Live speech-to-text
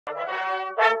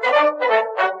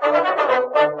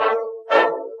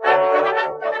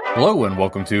Hello and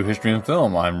welcome to History and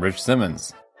Film. I'm Rich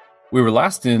Simmons. We were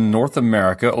last in North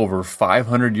America over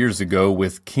 500 years ago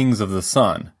with Kings of the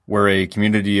Sun, where a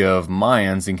community of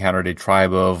Mayans encountered a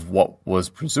tribe of what was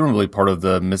presumably part of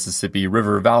the Mississippi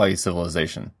River Valley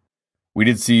civilization. We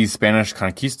did see Spanish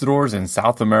conquistadors in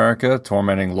South America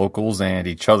tormenting locals and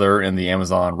each other in the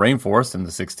Amazon rainforest in the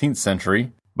 16th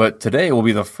century, but today will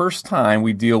be the first time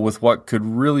we deal with what could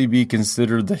really be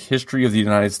considered the history of the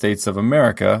United States of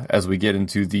America as we get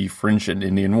into the French and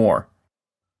Indian War.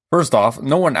 First off,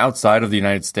 no one outside of the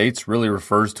United States really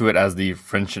refers to it as the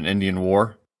French and Indian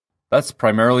War. That's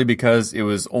primarily because it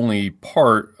was only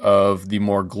part of the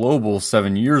more global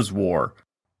 7 Years' War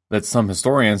that some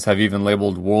historians have even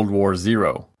labeled World War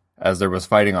Zero, as there was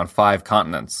fighting on 5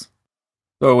 continents.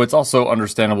 Though it's also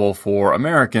understandable for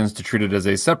Americans to treat it as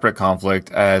a separate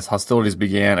conflict, as hostilities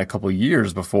began a couple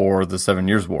years before the 7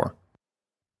 Years' War.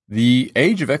 The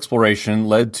age of exploration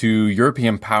led to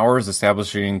European powers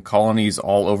establishing colonies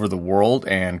all over the world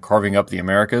and carving up the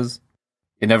Americas.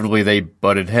 Inevitably, they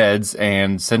butted heads,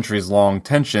 and centuries-long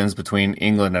tensions between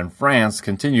England and France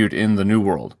continued in the New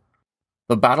World.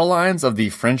 The battle lines of the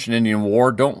French and Indian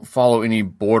War don't follow any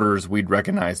borders we'd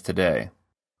recognize today.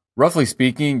 Roughly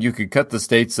speaking, you could cut the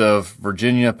states of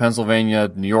Virginia,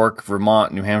 Pennsylvania, New York,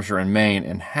 Vermont, New Hampshire, and Maine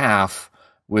in half,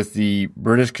 with the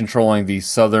British controlling the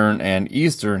southern and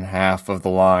eastern half of the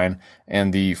line,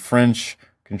 and the French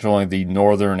controlling the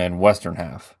northern and western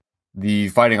half. The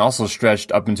fighting also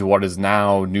stretched up into what is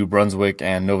now New Brunswick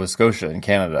and Nova Scotia in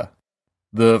Canada.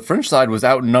 The French side was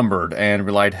outnumbered and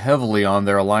relied heavily on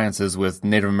their alliances with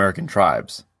Native American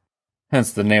tribes.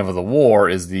 Hence, the name of the war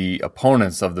is the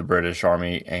opponents of the British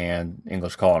Army and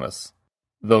English colonists,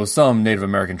 though some Native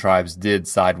American tribes did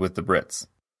side with the Brits.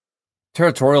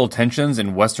 Territorial tensions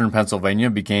in western Pennsylvania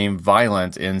became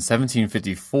violent in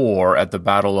 1754 at the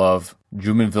Battle of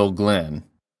Jumonville Glen.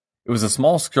 It was a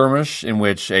small skirmish in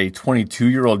which a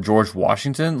 22-year-old George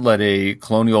Washington led a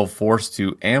colonial force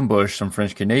to ambush some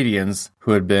French Canadians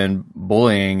who had been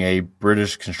bullying a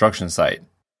British construction site.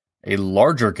 A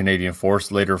larger Canadian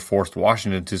force later forced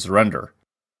Washington to surrender.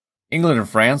 England and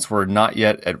France were not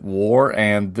yet at war,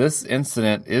 and this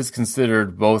incident is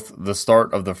considered both the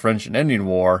start of the French and Indian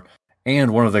War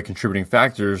and one of the contributing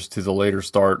factors to the later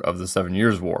start of the 7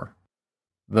 Years' War.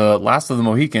 The Last of the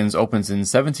Mohicans opens in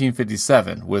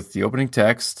 1757 with the opening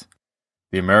text,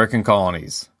 "The American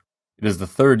Colonies." It is the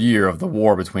third year of the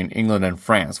war between England and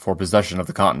France for possession of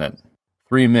the continent.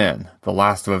 3 men, the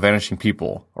last of a vanishing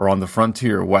people, are on the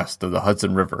frontier west of the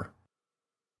Hudson River.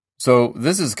 So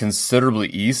this is considerably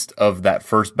east of that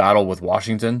first battle with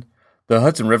Washington. The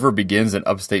Hudson River begins in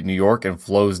upstate New York and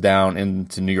flows down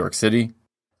into New York City.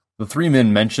 The 3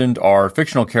 men mentioned are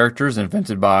fictional characters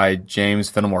invented by James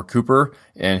Fenimore Cooper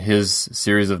in his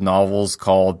series of novels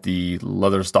called the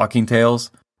Leather Stocking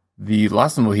Tales. The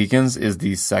Last of the Mohicans is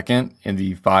the second in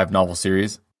the 5-novel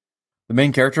series. The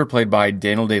main character, played by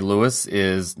Daniel Day-Lewis,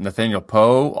 is Nathaniel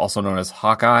Poe, also known as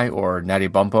Hawkeye or Natty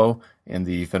Bumppo in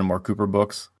the Fenimore Cooper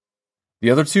books. The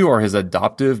other 2 are his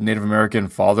adoptive Native American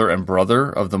father and brother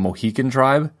of the Mohican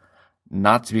tribe,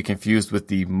 not to be confused with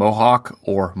the Mohawk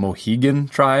or Mohegan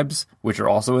tribes, which are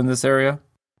also in this area.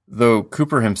 Though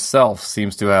Cooper himself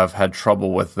seems to have had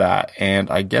trouble with that, and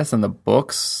I guess in the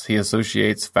books he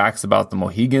associates facts about the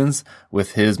Mohegans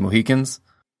with his Mohicans.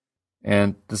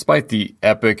 And despite the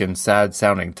epic and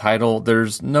sad-sounding title,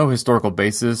 there's no historical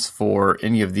basis for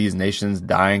any of these nations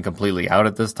dying completely out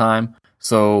at this time.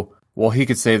 So, while he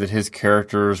could say that his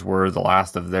characters were the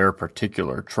last of their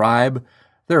particular tribe,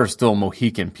 there are still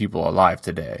Mohican people alive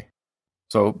today.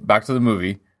 So, back to the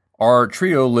movie. Our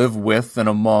trio live with and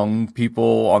among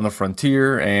people on the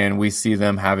frontier, and we see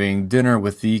them having dinner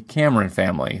with the Cameron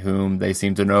family, whom they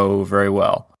seem to know very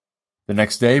well. The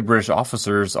next day, British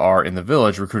officers are in the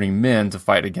village recruiting men to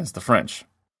fight against the French.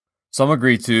 Some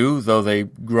agree to, though they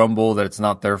grumble that it's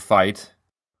not their fight.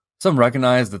 Some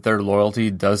recognize that their loyalty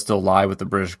does still lie with the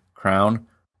British crown,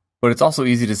 but it's also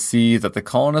easy to see that the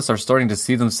colonists are starting to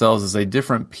see themselves as a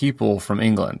different people from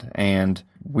England, and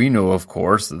we know, of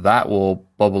course, that will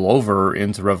bubble over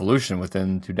into revolution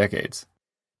within 2 decades.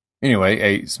 Anyway,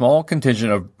 a small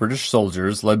contingent of British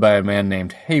soldiers, led by a man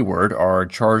named Hayward, are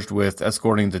charged with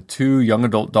escorting the 2 young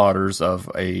adult daughters of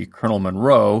a Colonel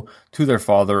Monroe to their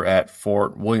father at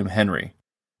Fort William Henry.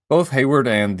 Both Hayward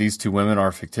and these 2 women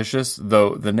are fictitious,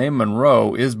 though the name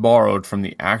Monroe is borrowed from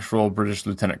the actual British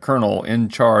lieutenant colonel in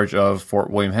charge of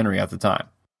Fort William Henry at the time.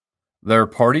 Their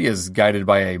party is guided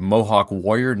by a Mohawk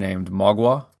warrior named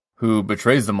Magua, who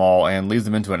betrays them all and leads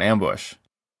them into an ambush.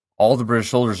 all the British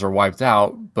soldiers are wiped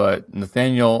out, but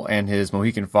Nathaniel and his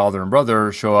Mohican father and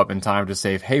brother show up in time to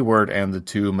save Hayward and the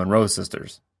two Monroe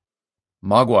sisters.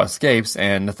 Magua escapes,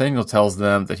 and Nathaniel tells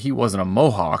them that he wasn't a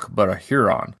Mohawk, but a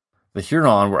Huron. The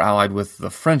Huron were allied with the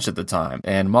French at the time,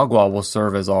 and Magua will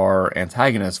serve as our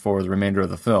antagonist for the remainder of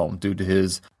the film due to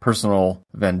his personal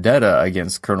vendetta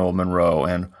against Colonel Monroe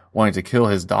and wanting to kill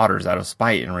his daughters out of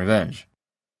spite and revenge.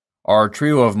 Our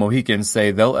trio of Mohicans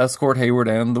say they'll escort Hayward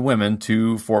and the women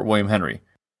to Fort William Henry.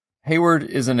 Hayward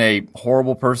isn't a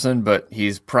horrible person, but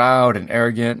he's proud and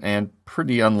arrogant and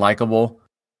pretty unlikable.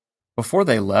 Before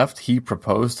they left, he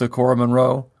proposed to Cora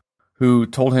Monroe, who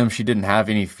told him she didn't have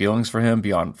any feelings for him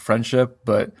beyond friendship,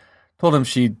 but told him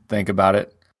she'd think about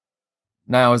it.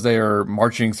 Now, as they are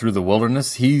marching through the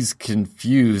wilderness, he's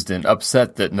confused and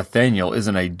upset that Nathaniel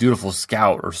isn't a dutiful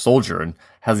scout or soldier and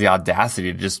has the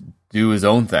audacity to just do his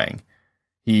own thing.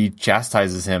 He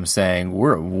chastises him, saying,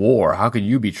 "We're at war. How could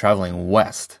you be traveling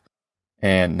west?"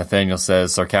 And Nathaniel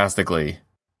says sarcastically,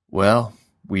 "Well,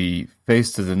 we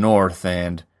face to the north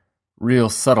and, real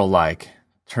subtle-like,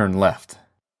 turn left."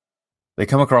 They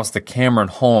come across the Cameron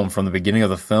home from the beginning of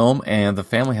the film, and the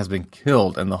family has been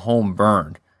killed and the home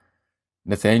burned.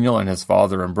 Nathaniel and his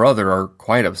father and brother are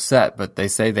quite upset, but they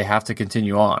say they have to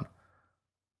continue on.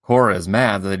 Cora is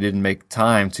mad that they didn't make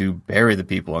time to bury the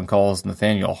people and calls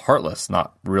Nathaniel heartless,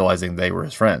 not realizing they were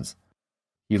his friends.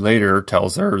 He later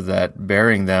tells her that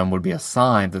burying them would be a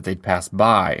sign that they'd pass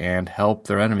by and help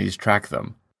their enemies track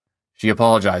them. She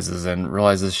apologizes and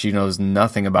realizes she knows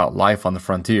nothing about life on the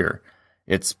frontier.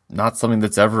 It's not something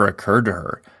that's ever occurred to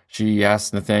her. She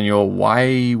asks Nathaniel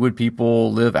why would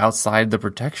people live outside the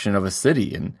protection of a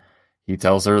city, and he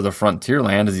tells her the frontier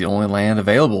land is the only land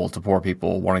available to poor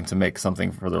people wanting to make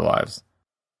something for their lives.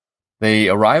 They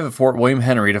arrive at Fort William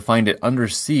Henry to find it under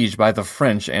siege by the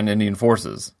French and Indian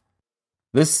forces.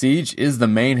 This siege is the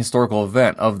main historical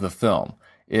event of the film.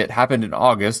 It happened in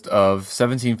August of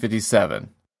 1757.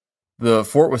 The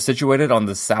fort was situated on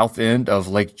the south end of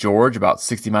Lake George, about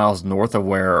 60 miles north of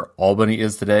where Albany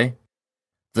is today.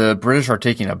 The British are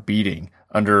taking a beating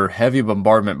under heavy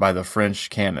bombardment by the French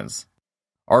cannons.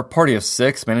 Our party of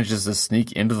 6 manages to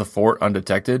sneak into the fort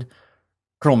undetected.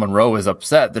 Colonel Monroe is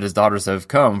upset that his daughters have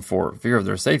come for fear of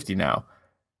their safety now.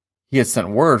 He had sent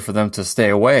word for them to stay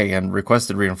away and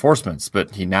requested reinforcements,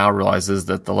 but he now realizes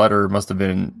that the letter must have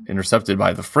been intercepted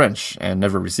by the French and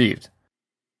never received.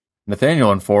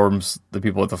 Nathaniel informs the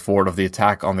people at the fort of the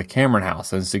attack on the Cameron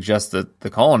house and suggests that the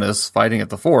colonists fighting at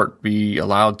the fort be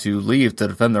allowed to leave to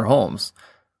defend their homes,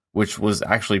 which was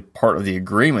actually part of the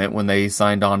agreement when they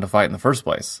signed on to fight in the first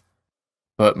place.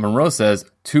 But Monroe says,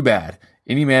 "Too bad.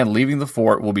 Any man leaving the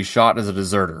fort will be shot as a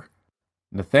deserter."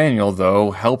 Nathaniel,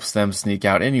 though, helps them sneak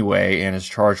out anyway and is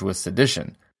charged with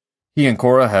sedition. He and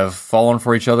Cora have fallen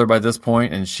for each other by this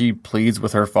point, and she pleads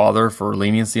with her father for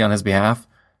leniency on his behalf.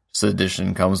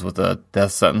 Sedition comes with a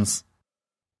death sentence.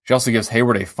 She also gives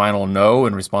Hayward a final no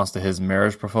in response to his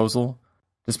marriage proposal.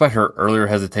 Despite her earlier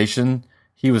hesitation,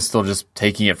 he was still just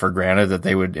taking it for granted that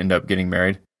they would end up getting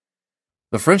married.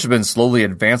 The French have been slowly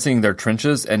advancing their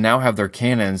trenches and now have their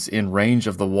cannons in range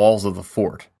of the walls of the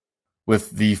fort.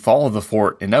 With the fall of the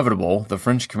fort inevitable, the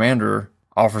French commander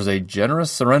offers a generous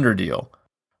surrender deal.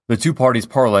 The two parties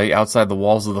parley outside the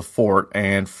walls of the fort,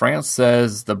 and France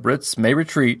says the Brits may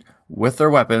retreat with their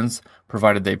weapons,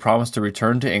 provided they promise to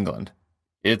return to England.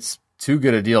 It's too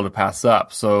good a deal to pass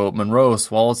up, so Monroe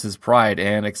swallows his pride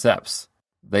and accepts.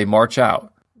 They march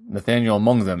out, Nathaniel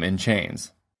among them in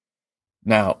chains.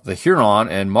 Now, the Huron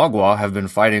and Magua have been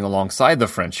fighting alongside the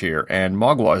French here, and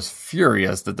Magua is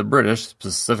furious that the British,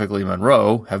 specifically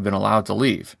Monroe, have been allowed to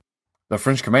leave. The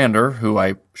French commander, who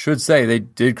I should say they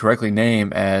did correctly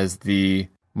name as the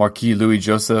Marquis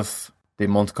Louis-Joseph de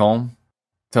Montcalm,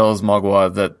 tells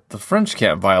Magua that the French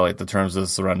can't violate the terms of the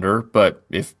surrender, but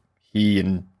if he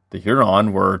and the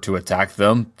Huron were to attack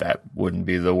them, that wouldn't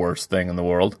be the worst thing in the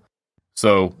world.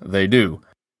 So they do.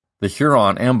 The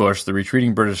Huron ambush the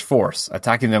retreating British force,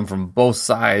 attacking them from both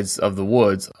sides of the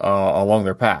woods along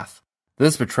their path.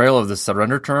 This betrayal of the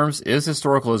surrender terms is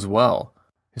historical as well.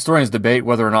 Historians debate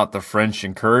whether or not the French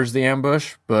encouraged the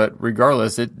ambush, but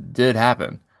regardless, it did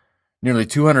happen. Nearly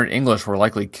 200 English were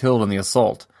likely killed in the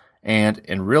assault, and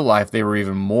in real life they were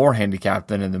even more handicapped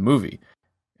than in the movie.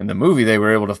 In the movie, they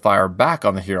were able to fire back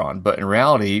on the Huron, but in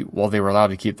reality, while they were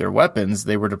allowed to keep their weapons,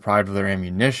 they were deprived of their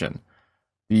ammunition.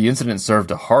 The incident served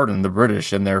to harden the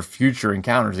British in their future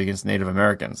encounters against Native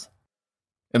Americans.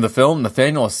 In the film,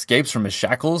 Nathaniel escapes from his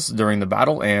shackles during the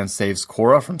battle and saves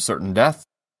Cora from certain death.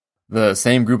 The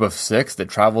same group of 6 that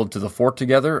traveled to the fort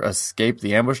together escaped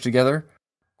the ambush together.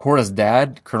 Cora's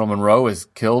dad, Colonel Monroe, is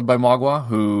killed by Magua,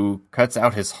 who cuts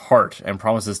out his heart and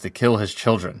promises to kill his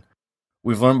children.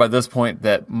 We've learned by this point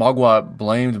that Magua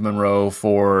blamed Monroe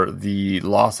for the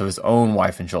loss of his own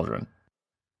wife and children.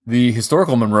 The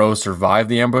historical Monroe survived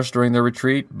the ambush during their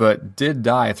retreat, but did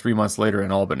die 3 months later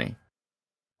in Albany.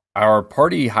 Our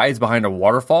party hides behind a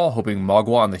waterfall, hoping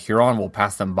Magua and the Huron will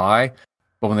pass them by,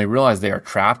 but when they realize they are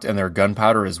trapped and their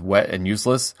gunpowder is wet and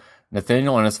useless,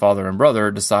 Nathaniel and his father and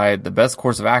brother decide the best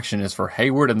course of action is for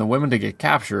Hayward and the women to get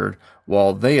captured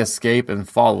while they escape and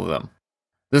follow them.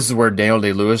 This is where Daniel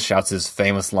Day-Lewis shouts his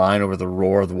famous line over the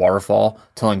roar of the waterfall,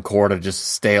 telling Cora to just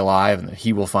stay alive and that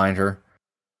he will find her.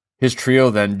 His trio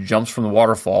then jumps from the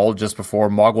waterfall just before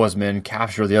Magua's men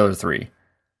capture the other three.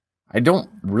 I don't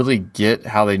really get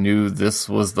how they knew this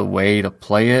was the way to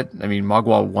play it. I mean,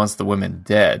 Magua wants the women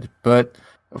dead, but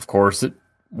of course it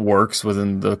works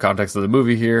within the context of the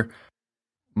movie here.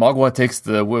 Magua takes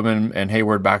the women and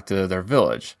Hayward back to their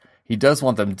village. He does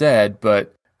want them dead,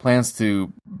 but plans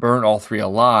to burn all three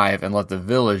alive and let the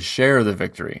village share the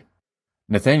victory.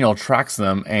 Nathaniel tracks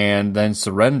them and then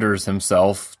surrenders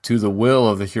himself to the will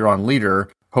of the Huron leader,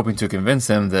 hoping to convince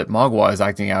him that Magua is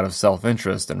acting out of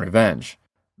self-interest and revenge.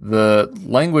 The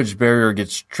language barrier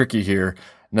gets tricky here.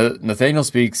 Nathaniel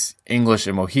speaks English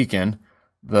and Mohican.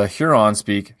 The Huron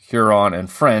speak Huron and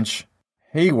French.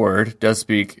 Hayward does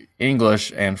speak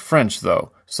English and French,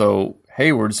 though, so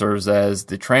Hayward serves as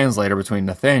the translator between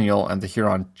Nathaniel and the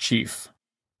Huron chief.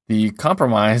 The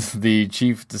compromise the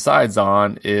chief decides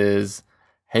on is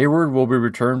Hayward will be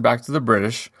returned back to the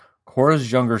British,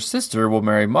 Cora's younger sister will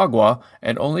marry Magua,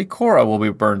 and only Cora will be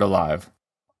burned alive.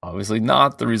 Obviously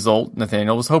not the result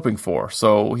Nathaniel was hoping for,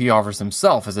 so he offers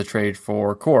himself as a trade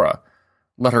for Cora.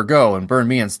 Let her go and burn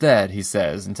me instead, he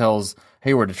says, and tells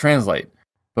Hayward to translate.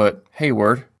 But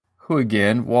Hayward, who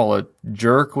again, while a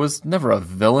jerk, was never a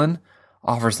villain,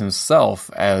 offers himself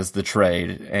as the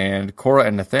trade, and Cora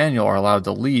and Nathaniel are allowed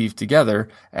to leave together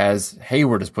as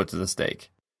Hayward is put to the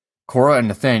stake. Cora and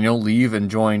Nathaniel leave and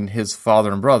join his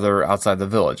father and brother outside the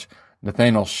village.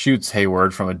 Nathaniel shoots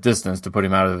Hayward from a distance to put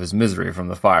him out of his misery from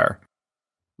the fire.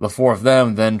 The four of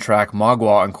them then track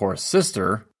Magua and Cora's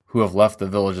sister, who have left the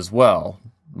village as well.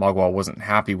 Magua wasn't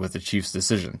happy with the chief's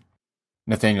decision.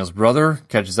 Nathaniel's brother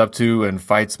catches up to and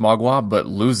fights Magua, but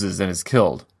loses and is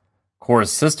killed.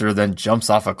 Cora's sister then jumps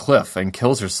off a cliff and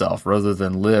kills herself rather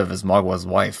than live as Magua's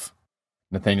wife.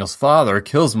 Nathaniel's father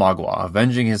kills Magua,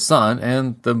 avenging his son,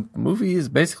 and the movie is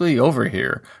basically over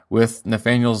here, with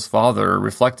Nathaniel's father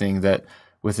reflecting that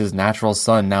with his natural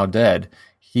son now dead,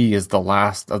 he is the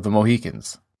last of the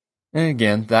Mohicans. And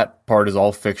again, that part is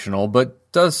all fictional,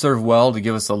 but does serve well to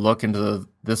give us a look into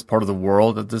this part of the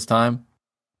world at this time.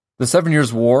 The 7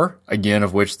 Years' War, again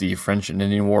of which the French and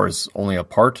Indian War is only a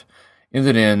part,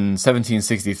 ended in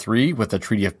 1763 with the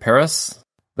Treaty of Paris.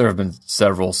 There have been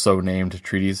several so-named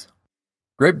treaties.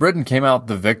 Great Britain came out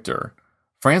the victor.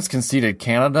 France conceded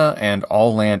Canada and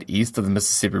all land east of the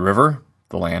Mississippi River.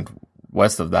 The land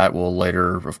west of that will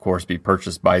later, of course, be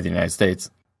purchased by the United States.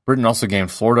 Britain also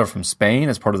gained Florida from Spain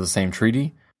as part of the same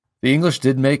treaty. The English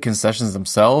did make concessions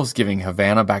themselves, giving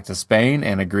Havana back to Spain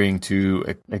and agreeing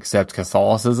to accept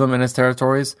Catholicism in its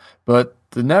territories, but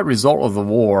the net result of the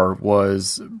war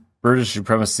was British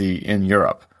supremacy in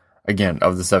Europe, again,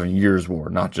 of the 7 Years'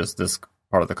 War, not just this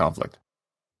part of the conflict.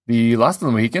 The Last of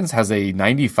the Mohicans has a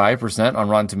 95% on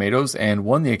Rotten Tomatoes and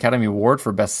won the Academy Award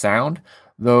for Best Sound,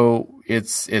 though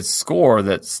it's its score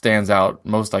that stands out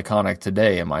most iconic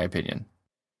today, in my opinion.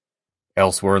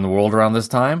 Elsewhere in the world around this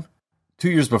time, 2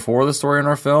 years before the story in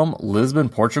our film, Lisbon,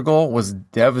 Portugal was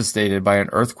devastated by an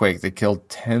earthquake that killed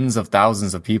tens of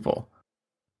thousands of people.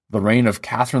 The reign of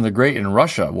Catherine the Great in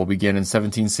Russia will begin in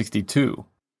 1762.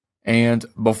 And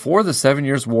before the 7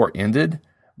 Years' War ended,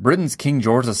 Britain's King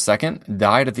George II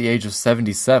died at the age of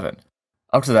 77.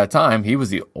 Up to that time, he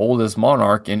was the oldest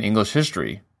monarch in English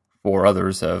history. 4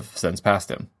 others have since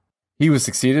passed him. He was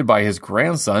succeeded by his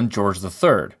grandson, George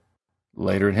III.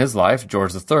 Later in his life,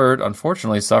 George III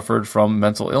unfortunately suffered from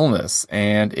mental illness,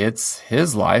 and it's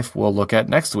his life we'll look at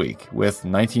next week with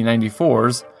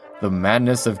 1994's The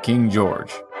Madness of King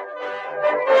George.